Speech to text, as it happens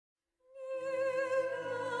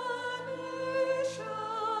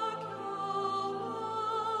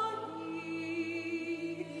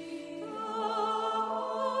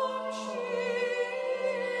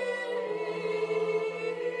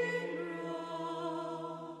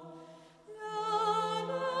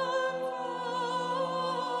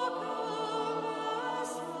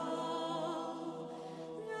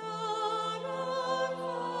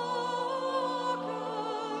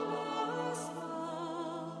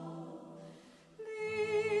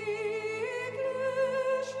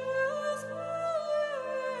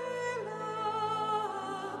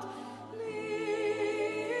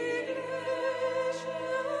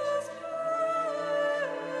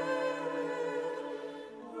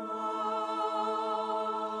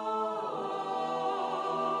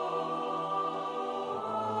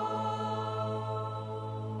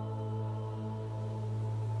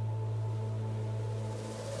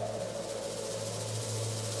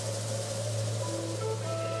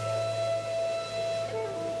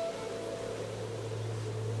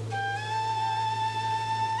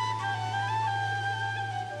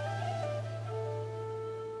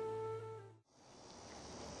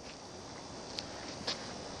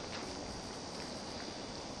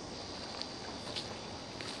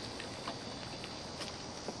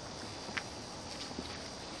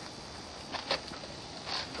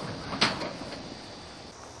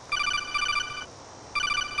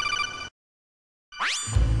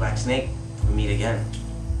Black Snake, we meet again.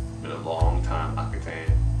 Been a long time, Akatan.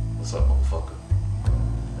 What's up, motherfucker?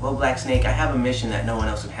 Well, Black Snake, I have a mission that no one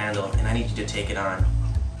else would handle, and I need you to take it on.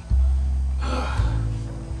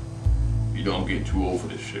 You know I'm getting too old for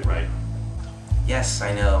this shit, right? Yes,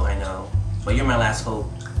 I know. But you're my last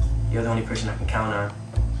hope. You're the only person I can count on.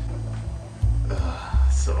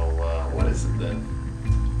 So, what is it then?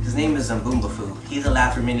 His name is Zambumbafu. He's the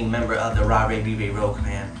last remaining member of the Ra-Re Bibe Ro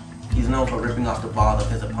clan. He's known for ripping off the ball of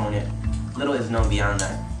his opponent. Little is known beyond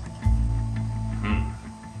that.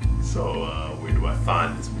 So, where do I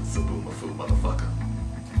find this Zambumbafu motherfucker?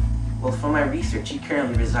 Well, from my research, he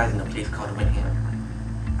currently resides in a place called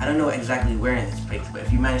Windham. I don't know exactly where in this place, but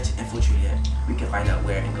if you manage to infiltrate it, we can find out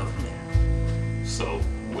where and go from there. So,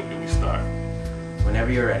 when do we start?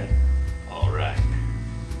 Whenever you're ready. Alright.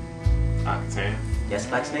 Akatan? Yes,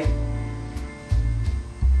 Black Snake?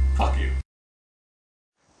 Fuck you.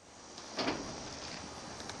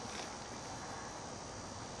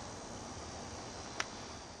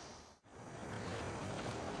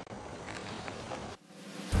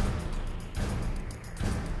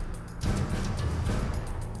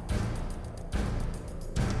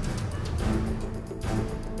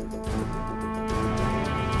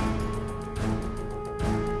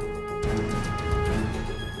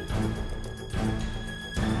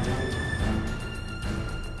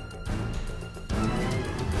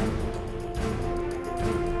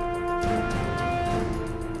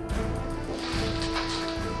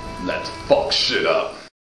 Let's fuck shit up.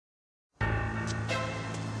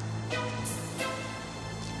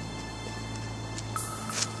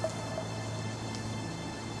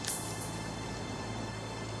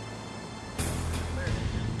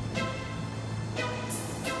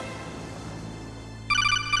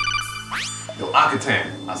 Yo,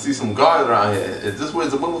 Akatan, I see some guards around here. Is this where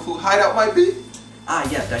Zambumbafu hideout might be? Ah,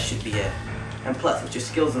 yes, that should be it. And plus, with your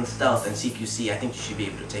skills in stealth and CQC, I think you should be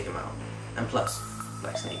able to take him out. And plus,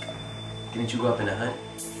 Black Snake, didn't you grow up in the hood?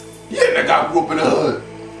 Yeah, that guy grew up in the hood.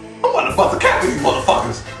 I'm about to bust a cap with these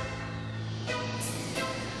motherfuckers.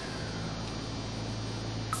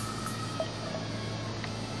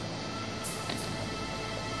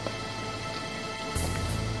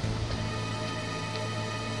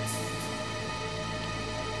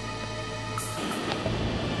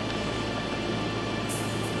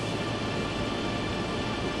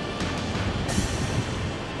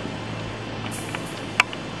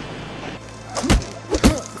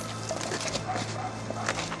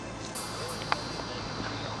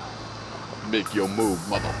 Make your move,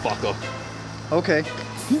 motherfucker. Okay.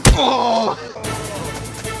 Oh!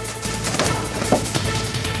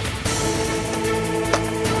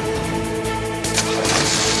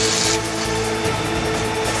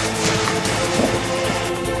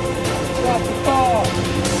 Drop the ball!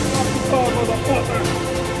 Drop the ball, motherfucker!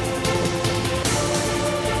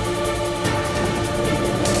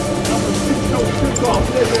 I'm gonna shoot your dick off,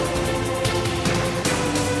 nigga!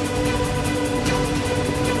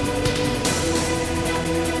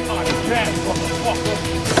 That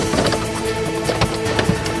motherfucker!